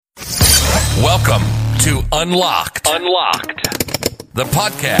Welcome to Unlocked. The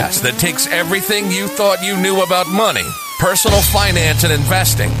podcast that takes everything you thought you knew about money, personal finance, and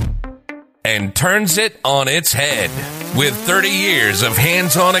investing, and turns it on its head. With 30 years of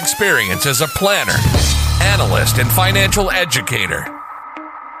hands-on experience as a planner, analyst, and financial educator.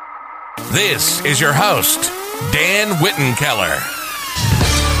 This is your host, Dan Wittenkeller.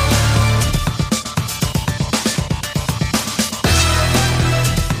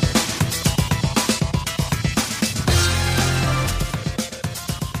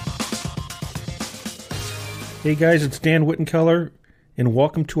 Hey guys, it's Dan Wittenkeller, and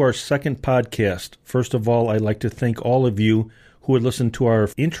welcome to our second podcast. First of all, I'd like to thank all of you who had listened to our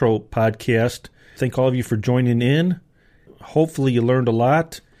intro podcast. Thank all of you for joining in. Hopefully you learned a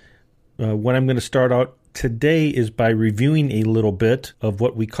lot. What I'm going to start out today is by reviewing a little bit of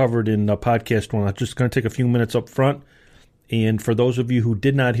what we covered in podcast one. I'm just going to take a few minutes up front. And for those of you who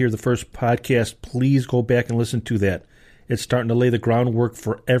did not hear the first podcast, please go back and listen to that. It's starting to lay the groundwork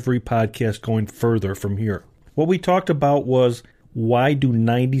for every podcast going further from here. What we talked about was, why do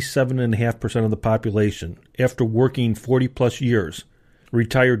 97.5% of the population, after working 40 plus years,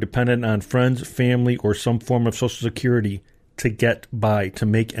 retire dependent on friends, family, or some form of Social Security to get by, to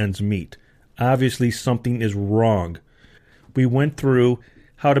make ends meet? Obviously, something is wrong. We went through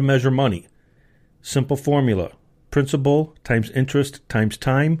how to measure money. Simple formula: principal times interest times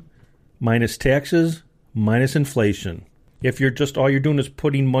time minus taxes minus inflation. If all you're doing is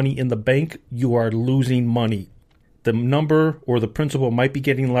putting money in the bank, you are losing money. The number or the principal might be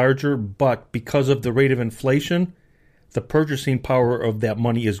getting larger, but because of the rate of inflation, the purchasing power of that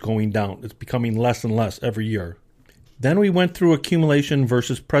money is going down. It's becoming less and less every year. Then we went through accumulation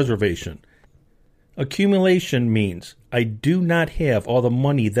versus preservation. Accumulation means I do not have all the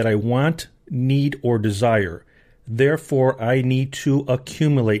money that I want, need, or desire. Therefore, I need to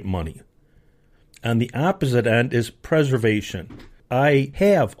accumulate money. On the opposite end is preservation. I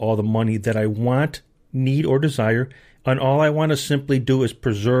have all the money that I want, need, or desire, and all I want to simply do is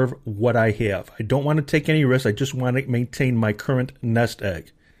preserve what I have. I don't want to take any risks. I just want to maintain my current nest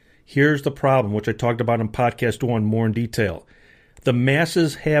egg. Here's the problem, which I talked about in podcast one more in detail. The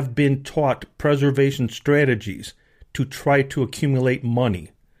masses have been taught preservation strategies to try to accumulate money.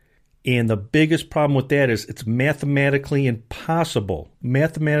 And the biggest problem with that is it's mathematically impossible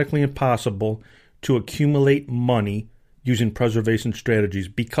to accumulate money using preservation strategies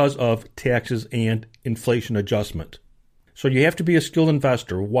because of taxes and inflation adjustment. So you have to be a skilled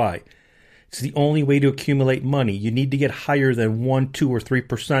investor. Why? It's the only way to accumulate money. You need to get higher than 1, 2, or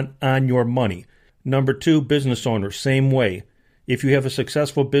 3% on your money. Number two, business owner, same way. If you have a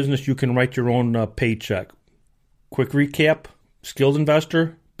successful business, you can write your own paycheck. Quick recap: skilled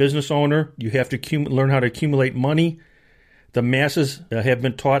investor, business owner, you have to learn how to accumulate money. The masses have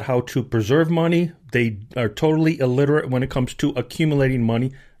been taught how to preserve money. They are totally illiterate when it comes to accumulating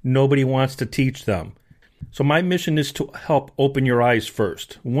money. Nobody wants to teach them. So my mission is to help open your eyes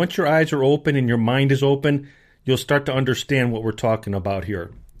first. Once your eyes are open and your mind is open, you'll start to understand what we're talking about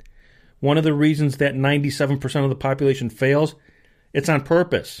here. One of the reasons that 97% of the population fails, it's on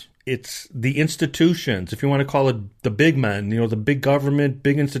purpose. It's the institutions, if you want to call it the big men, the big government,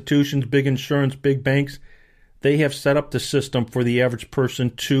 big institutions, big insurance, big banks. They have set up the system for the average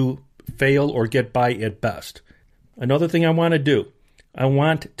person to fail or get by at best. Another thing I want to do, I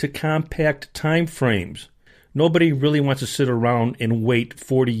want to compact time frames. Nobody really wants to sit around and wait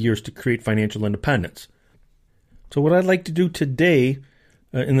 40 years to create financial independence. So what I'd like to do today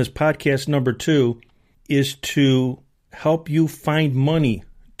in this podcast number 2 is to help you find money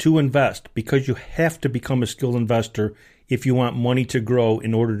to invest, because you have to become a skilled investor if you want money to grow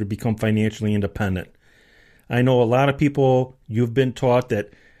in order to become financially independent. I know a lot of people, you've been taught that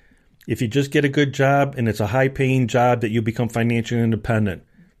if you just get a good job and it's a high-paying job that you become financially independent.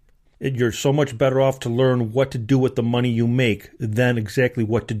 You're so much better off to learn what to do with the money you make than exactly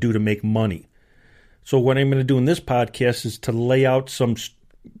what to do to make money. So what I'm going to do in this podcast is to lay out some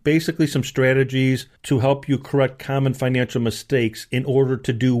strategies to help you correct common financial mistakes in order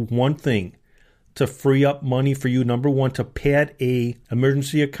to do one thing, to free up money for you. Number one, to pad a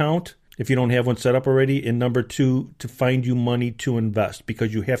emergency account if you don't have one set up already, and number 2, to find you money to invest,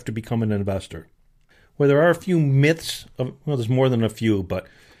 because you have to become an investor. Well, there are a few myths, there's more than a few, but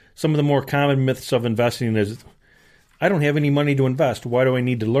some of the more common myths of investing is, I don't have any money to invest. Why do I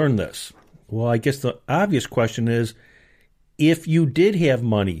need to learn this? Well, I guess the obvious question is, if you did have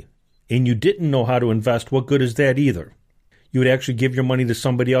money and you didn't know how to invest, what good is that either? You would actually give your money to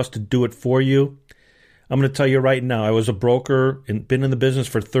somebody else to do it for you. I'm going to tell you right now, I was a broker and been in the business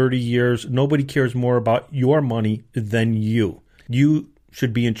for 30 years. Nobody cares more about your money than you. You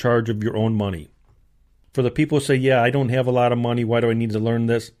should be in charge of your own money. For the people who say, yeah, I don't have a lot of money, why do I need to learn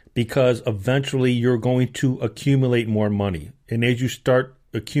this? Because eventually you're going to accumulate more money. And as you start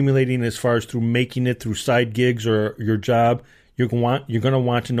accumulating as far as through making it through side gigs or your job, you're going to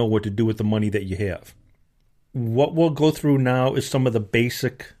want to know what to do with the money that you have. What we'll go through now is some of the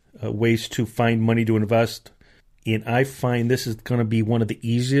basic ways to find money to invest. And I find this is going to be one of the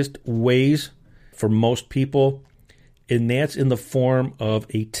easiest ways for most people, and that's in the form of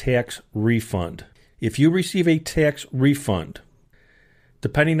a tax refund. If you receive a tax refund,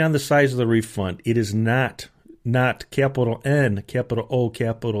 depending on the size of the refund, it is not capital N, capital O,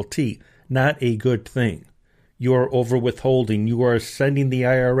 capital T, not a good thing. You are over withholding. You are sending the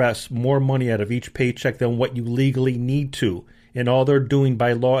IRS more money out of each paycheck than what you legally need to. And all they're doing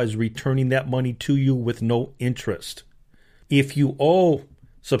by law is returning that money to you with no interest. If you owe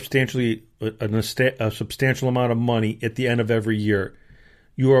a substantial amount of money at the end of every year,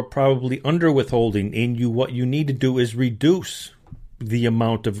 you are probably under withholding, and what you need to do is reduce the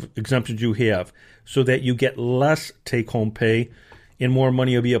amount of exemptions you have so that you get less take-home pay and more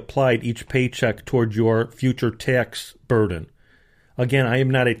money will be applied each paycheck toward your future tax burden. Again, I am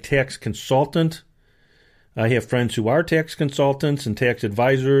not a tax consultant. I have friends who are tax consultants and tax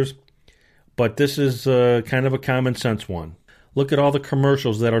advisors, but this is kind of a common sense one. Look at all the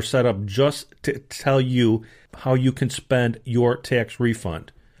commercials that are set up just to tell you how you can spend your tax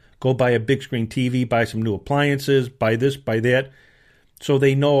refund. Go buy a big screen TV, buy some new appliances, buy this, buy that. So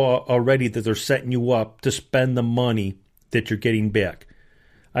they know already that they're setting you up to spend the money that you're getting back.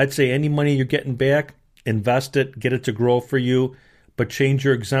 I'd say any money you're getting back, invest it, get it to grow for you, but change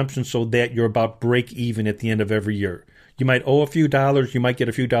your exemption so that you're about break even at the end of every year. You might owe a few dollars, you might get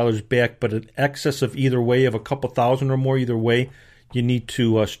a few dollars back, but an excess of either way, of a couple thousand or more either way, you need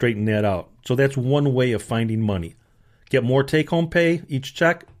to straighten that out. So that's one way of finding money. Get more take-home pay each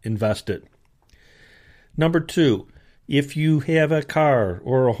check, invest it. Number 2, if you have a car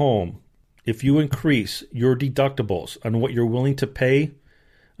or a home, if you increase your deductibles on what you're willing to pay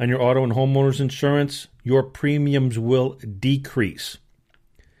on your auto and homeowner's insurance, your premiums will decrease.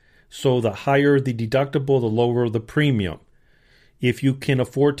 So the higher the deductible, the lower the premium. If you can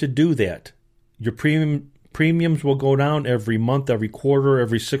afford to do that, your premiums will go down every month, every quarter,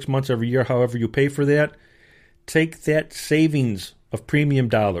 every 6 months, every year, however you pay for that. Take that savings of premium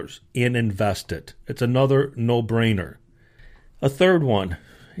dollars and invest it. It's another no-brainer. A third one,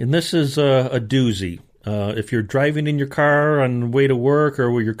 and this is a doozy. If you're driving in your car on the way to work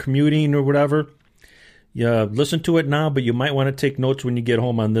or where you're commuting or whatever, listen to it now, but you might want to take notes when you get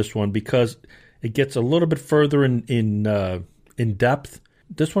home on this one because it gets a little bit further in depth.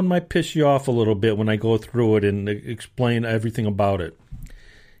 This one might piss you off a little bit when I go through it and explain everything about it.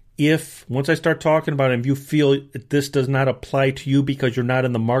 If, once I start talking about it, if you feel this does not apply to you because you're not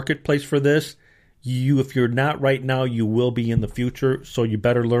in the marketplace for this, if you're not right now, you will be in the future, so you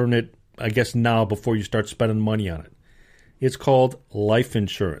better learn it, I guess, now before you start spending money on it. It's called life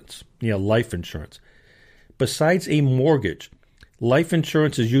insurance. Yeah, life insurance. Besides a mortgage, life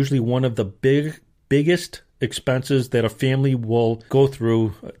insurance is usually one of the biggest expenses that a family will go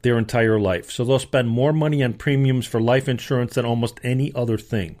through their entire life. So they'll spend more money on premiums for life insurance than almost any other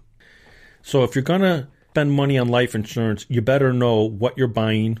thing. So if you're going to spend money on life insurance, you better know what you're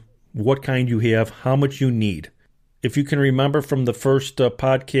buying, what kind you have, how much you need. If you can remember from the first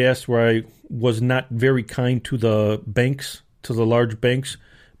podcast where I was not very kind to the banks, to the large banks,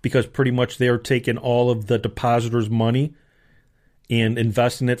 because pretty much they are taking all of the depositors' money and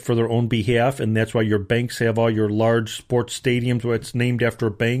investing it for their own behalf, and that's why your banks have all your large sports stadiums where it's named after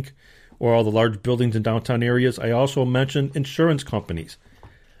a bank, or all the large buildings in downtown areas. I also mentioned insurance companies.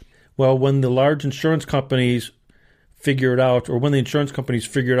 Well, when the large insurance companies figured out, or when the insurance companies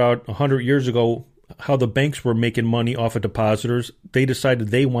figured out 100 years ago how the banks were making money off of depositors, they decided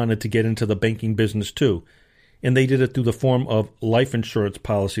they wanted to get into the banking business too. And they did it through the form of life insurance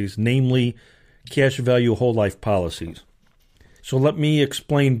policies, namely cash value whole life policies. So let me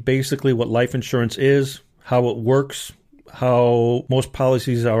explain basically what life insurance is, how it works, how most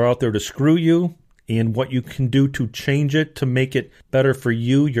policies are out there to screw you, and what you can do to change it to make it better for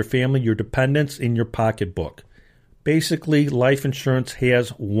you, your family, your dependents, and your pocketbook. Basically, life insurance has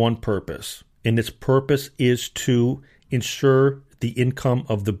one purpose, and its purpose is to ensure the income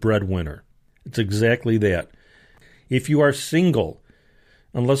of the breadwinner. It's exactly that. If you are single,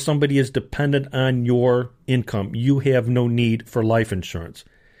 unless somebody is dependent on your income, you have no need for life insurance.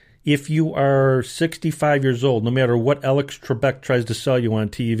 If you are 65 years old, no matter what Alex Trebek tries to sell you on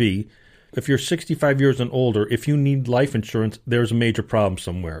TV, if you're 65 years and older, if you need life insurance, there's a major problem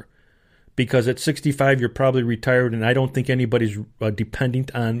somewhere. because at 65 you're probably retired, and I don't think anybody's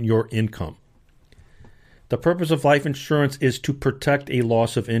dependent on your income. The purpose of life insurance is to protect a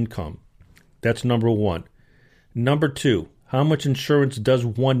loss of income. That's number one. Number two, how much insurance does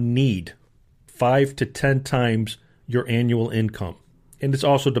one need? 5 to 10 times your annual income. And it's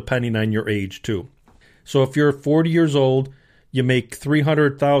also depending on your age too. So if you're 40 years old, you make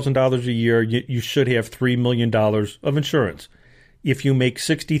 $300,000 a year, you should have $3 million of insurance. If you make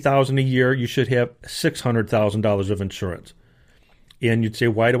 $60,000 a year, you should have $600,000 of insurance. And you'd say,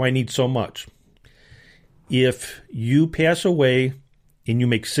 why do I need so much? If you pass away and you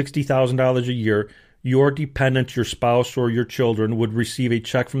make $60,000 a year, your dependent, your spouse, or your children would receive a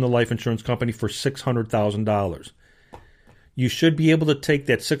check from the life insurance company for $600,000. You should be able to take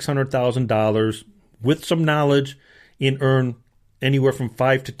that $600,000 with some knowledge and earn anywhere from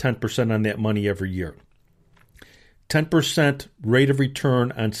 5 to 10% on that money every year. 10% rate of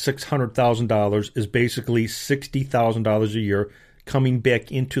return on $600,000 is basically $60,000 a year coming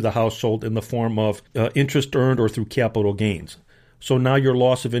back into the household in the form of interest earned or through capital gains. So now your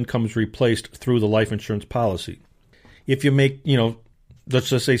loss of income is replaced through the life insurance policy. If you make, let's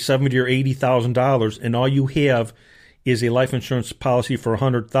just say $70,000 or $80,000, and all you have is a life insurance policy for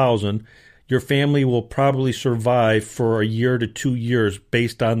 $100,000, your family will probably survive for a year to 2 years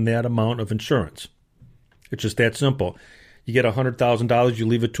based on that amount of insurance. It's just that simple. You get $100,000, you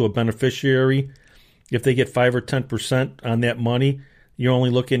leave it to a beneficiary. If they get 5 or 10% on that money, you're only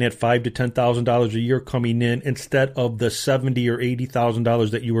looking at $5,000 to $10,000 a year coming in instead of the $70,000 or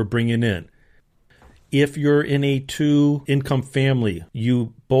 $80,000 that you were bringing in. If you're in a 2-income family,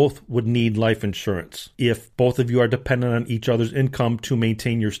 you both would need life insurance if both of you are dependent on each other's income to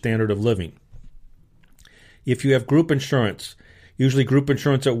maintain your standard of living. If you have group insurance, usually group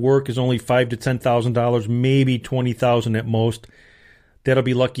insurance at work is only $5,000 to $10,000, maybe $20,000 at most. That'll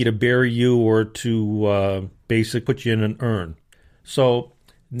be lucky to bury you or to basically put you in an urn. So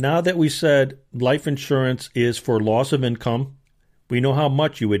now that we said life insurance is for loss of income, we know how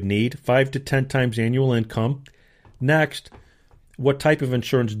much you would need, 5 to 10 times annual income. Next, what type of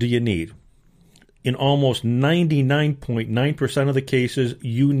insurance do you need? In almost 99.9% of the cases,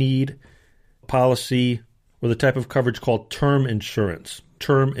 you need policy or the type of coverage called term insurance.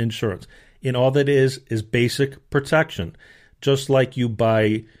 Term insurance. And all that is basic protection. Just like you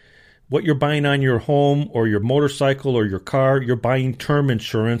buy what you're buying on your home or your motorcycle or your car, you're buying term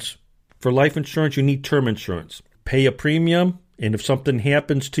insurance. For life insurance, you need term insurance. Pay a premium, and if something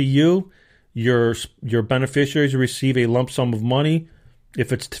happens to you, your beneficiaries receive a lump sum of money.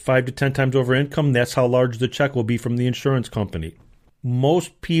 If it's 5 to 10 times over income, that's how large the check will be from the insurance company.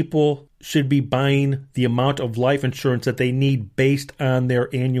 Most people should be buying the amount of life insurance that they need based on their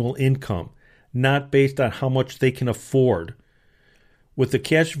annual income, not based on how much they can afford. With the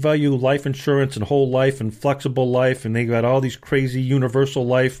cash value life insurance and whole life and flexible life, and they got all these crazy universal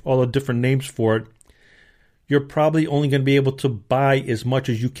life, all the different names for it, you're probably only going to be able to buy as much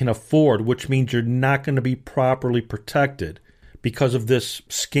as you can afford, which means you're not going to be properly protected because of this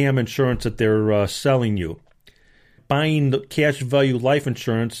scam insurance that they're selling you. Buying the cash value life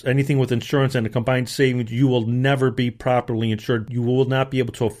insurance, anything with insurance and a combined savings, you will never be properly insured. You will not be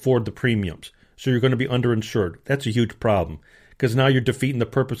able to afford the premiums. So you're going to be underinsured. That's a huge problem because now you're defeating the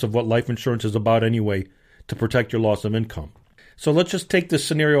purpose of what life insurance is about anyway, to protect your loss of income. So let's just take this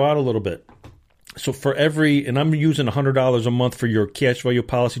scenario out a little bit. So for and I'm using $100 a month for your cash value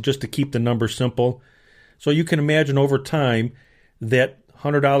policy just to keep the number simple. So you can imagine over time that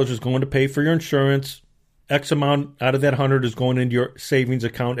 $100 is going to pay for your insurance. X amount out of that 100 is going into your savings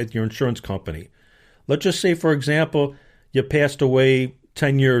account at your insurance company. Let's just say, for example, you passed away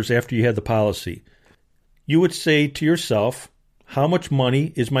 10 years after you had the policy. You would say to yourself, how much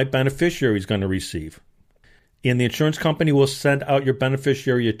money is my beneficiaries going to receive? And the insurance company will send out your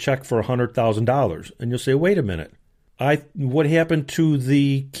beneficiary a check for $100,000. And you'll say, wait a minute, what happened to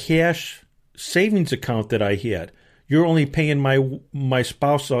the cash savings account that I had? You're only paying my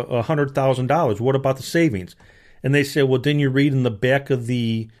spouse $100,000. What about the savings? And they say, well, didn't you read in the back of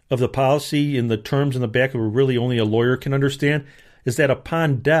the policy, in the terms in the back of it, really only a lawyer can understand, is that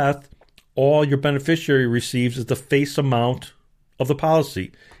upon death, all your beneficiary receives is the face amount of the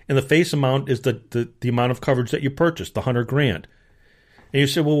policy. And the face amount is the amount of coverage that you purchased, the $100,000. And you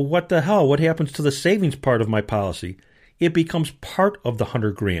say, well, what the hell? What happens to the savings part of my policy? It becomes part of the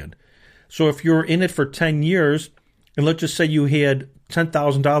 $100,000. So if you're in it for 10 years, and let's just say you had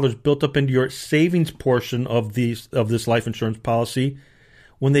 $10,000 built up into your savings portion of this life insurance policy,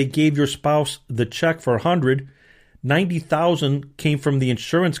 when they gave your spouse the check for $100,000, $90,000 came from the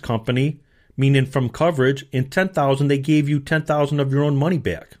insurance company meaning from coverage, and $10,000, they gave you $10,000 of your own money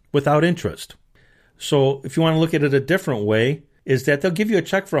back without interest. So if you want to look at it a different way, is that they'll give you a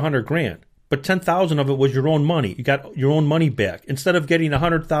check for $100,000, but $10,000 of it was your own money. You got your own money back. Instead of getting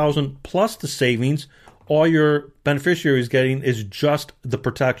 $100,000 plus the savings, all your beneficiary is getting is just the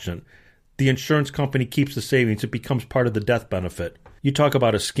protection. The insurance company keeps the savings. It becomes part of the death benefit. You talk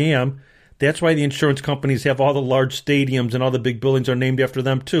about a scam. That's why the insurance companies have all the large stadiums and all the big buildings are named after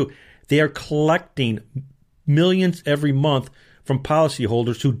them too. They are collecting millions every month from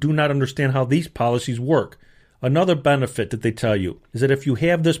policyholders who do not understand how these policies work. Another benefit that they tell you is that if you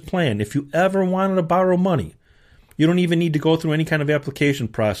have this plan, if you ever wanted to borrow money, you don't even need to go through any kind of application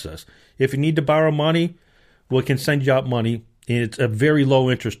process. If you need to borrow money, we can send you out money, and it's a very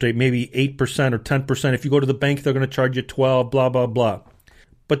low interest rate, maybe 8% or 10%. If you go to the bank, they're going to charge you 12%, blah, blah, blah.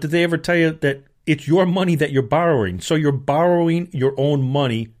 But did they ever tell you that it's your money that you're borrowing? So you're borrowing your own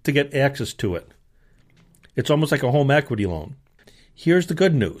money to get access to it. It's almost like a home equity loan. Here's the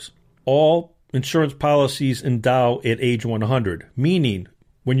good news. All insurance policies endow at age 100, meaning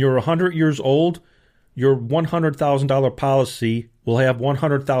when you're 100 years old, your $100,000 policy will have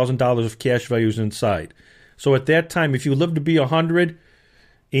 $100,000 of cash values inside. So at that time, if you live to be 100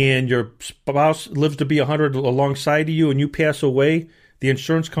 and your spouse lives to be 100 alongside of you and you pass away, the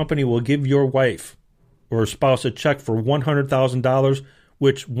insurance company will give your wife or spouse a check for $100,000,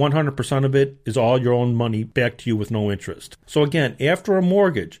 which 100% of it is all your own money back to you with no interest. So again, after a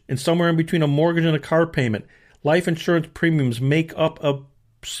mortgage and somewhere in between a mortgage and a car payment, life insurance premiums make up a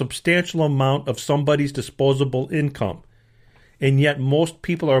substantial amount of somebody's disposable income. And yet most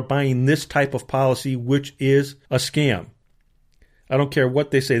people are buying this type of policy, which is a scam. I don't care what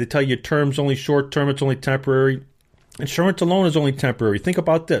they say. They tell you term's only short term, it's only temporary. Insurance alone is only temporary. Think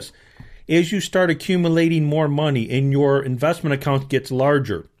about this. As you start accumulating more money and your investment account gets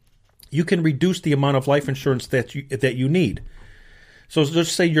larger, you can reduce the amount of life insurance that you need. So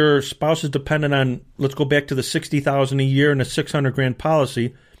let's say your spouse is dependent on, let's go back to the $60,000 a year and a $600,000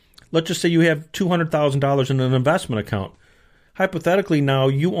 policy. Let's just say you have $200,000 in an investment account. Hypothetically, now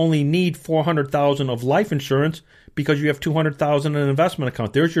you only need $400,000 of life insurance because you have $200,000 in an investment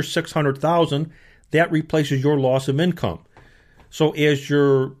account. There's your $600,000. That replaces your loss of income. So as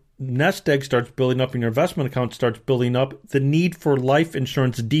your nest egg starts building up and your investment account starts building up, the need for life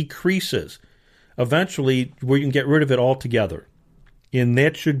insurance decreases. Eventually, where you can get rid of it altogether. And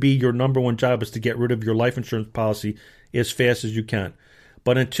that should be your number one job, is to get rid of your life insurance policy as fast as you can.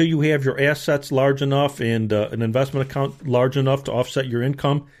 But until you have your assets large enough and an investment account large enough to offset your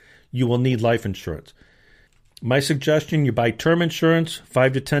income, you will need life insurance. My suggestion, you buy term insurance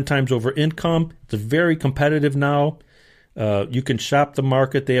 5 to 10 times over income. It's very competitive now. You can shop the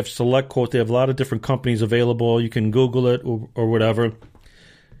market. They have SelectQuote. They have a lot of different companies available. You can Google it or whatever.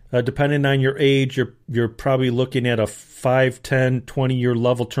 Depending on your age, you're probably looking at a 5, 10, 20-year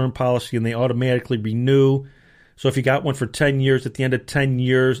level term policy, and they automatically renew. So if you got one for 10 years, at the end of 10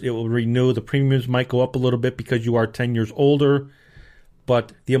 years, it will renew. The premiums might go up a little bit because you are 10 years older.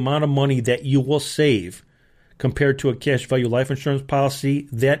 But the amount of money that you will save compared to a cash value life insurance policy,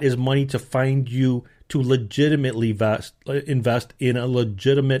 that is money to find you to legitimately invest in a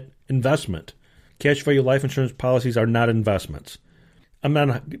legitimate investment. Cash value life insurance policies are not investments. I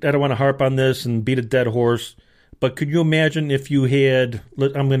don't want to harp on this and beat a dead horse, but could you imagine if you had,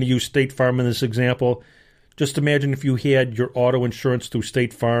 I'm going to use State Farm in this example, just imagine if you had your auto insurance through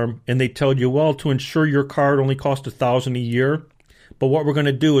State Farm and they tell you, well, to insure your car it only costs $1,000 a year, but what we're going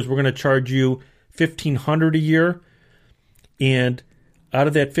to do is we're going to charge you $1,500 a year, and out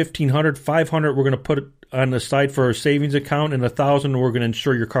of that $1,500, $500 we're going to put it on the side for a savings account, and $1,000 we're going to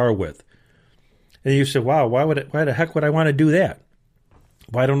insure your car with. And you say, wow, why the heck would I want to do that?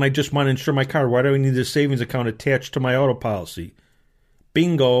 Why don't I just want to insure my car? Why do I need a savings account attached to my auto policy?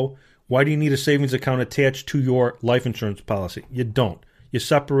 Bingo. Why do you need a savings account attached to your life insurance policy? You don't. You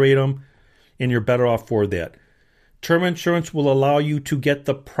separate them, and you're better off for that. Term insurance will allow you to get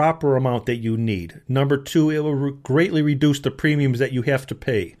the proper amount that you need. Number 2, it will greatly reduce the premiums that you have to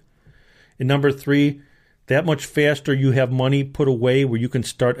pay. And number 3, that much faster you have money put away where you can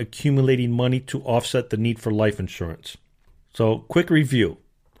start accumulating money to offset the need for life insurance. So, quick review.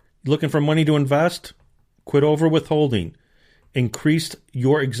 Looking for money to invest? Quit over withholding. Increase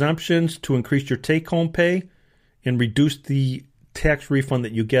your exemptions to increase your take-home pay and reduce the tax refund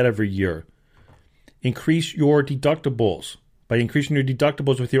that you get every year. Increase your deductibles. By increasing your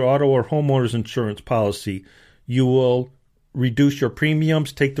deductibles with your auto or homeowner's insurance policy, you will reduce your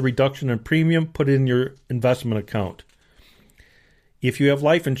premiums, take the reduction in premium, put it in your investment account. If you have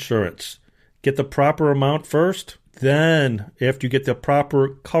life insurance, get the proper amount first, Then, after you get the proper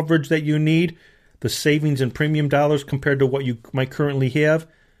coverage that you need, the savings and premium dollars compared to what you might currently have,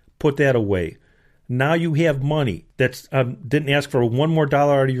 put that away. Now you have money that's didn't ask for one more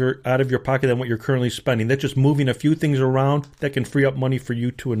dollar out of your pocket than what you're currently spending. That's just moving a few things around that can free up money for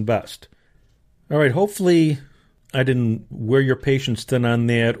you to invest. All right, hopefully I didn't wear your patience thin on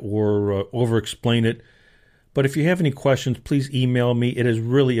that or over-explain it. But if you have any questions, please email me.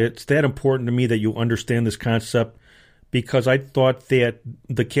 It's that important to me that you understand this concept, because I thought that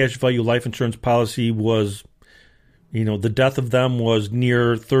the cash value life insurance policy was, the death of them was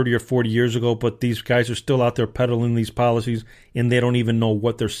near 30 or 40 years ago, but these guys are still out there peddling these policies, and they don't even know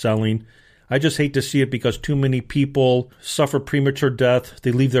what they're selling. I just hate to see it because too many people suffer premature death.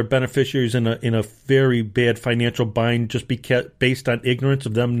 They leave their beneficiaries in a very bad financial bind just based on ignorance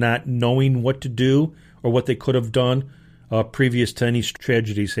of them not knowing what to do or what they could have done previous to any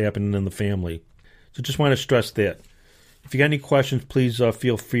tragedies happening in the family. So just want to stress that. If you got any questions, please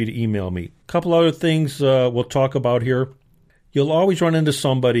feel free to email me. A couple other things we'll talk about here. You'll always run into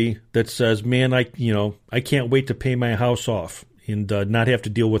somebody that says, man, I can't wait to pay my house off and not have to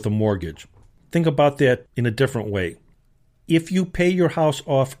deal with a mortgage. Think about that in a different way. If you pay your house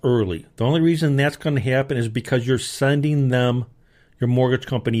off early, the only reason that's going to happen is because you're sending them, your mortgage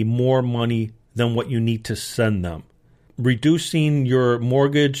company, more money than what you need to send them. Reducing your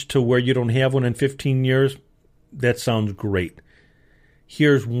mortgage to where you don't have one in 15 years, that sounds great.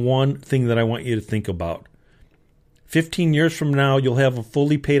 Here's one thing that I want you to think about. 15 years from now, you'll have a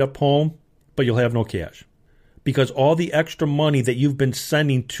fully paid up home, but you'll have no cash. Because all the extra money that you've been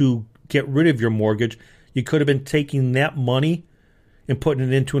sending to get rid of your mortgage, you could have been taking that money and putting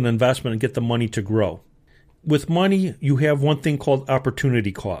it into an investment and get the money to grow. With money, you have one thing called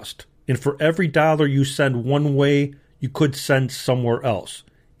opportunity cost. And for every dollar you send one way, you could send somewhere else.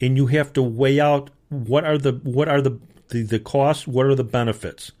 And you have to weigh out what are the costs, what are the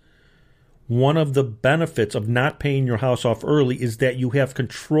benefits. One of the benefits of not paying your house off early is that you have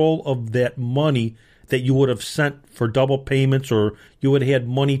control of that money that you would have sent for double payments, or you would have had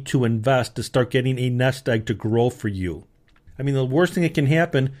money to invest to start getting a nest egg to grow for you. I mean, the worst thing that can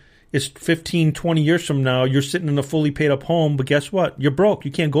happen is 15, 20 years from now, you're sitting in a fully paid up home, but guess what? You're broke.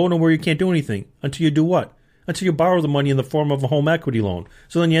 You can't go nowhere. You can't do anything until you do what? Until you borrow the money in the form of a home equity loan.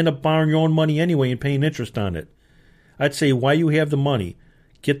 So then you end up borrowing your own money anyway and paying interest on it. I'd say while you have the money,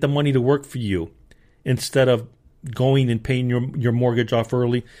 get the money to work for you instead of going and paying your mortgage off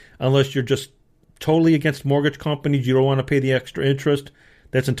early, unless you're just totally against mortgage companies. You don't want to pay the extra interest.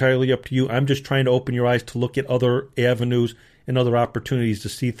 That's entirely up to you. I'm just trying to open your eyes to look at other avenues and other opportunities to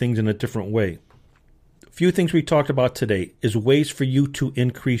see things in a different way. A few things we talked about today is ways for you to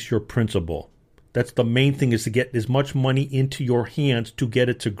increase your principal. That's the main thing, is to get as much money into your hands to get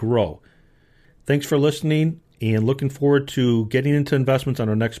it to grow. Thanks for listening, and looking forward to getting into investments on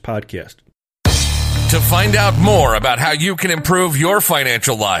our next podcast. To find out more about how you can improve your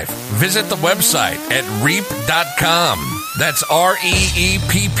financial life, visit the website at REAP.com. That's REEPP.com.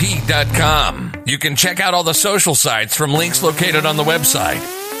 You can check out all the social sites from links located on the website.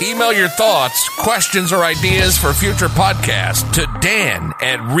 Email your thoughts, questions, or ideas for future podcasts to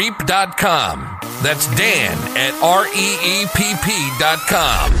Dan@REAP.com. That's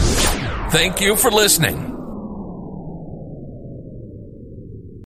Dan@REEPP.com. Thank you for listening.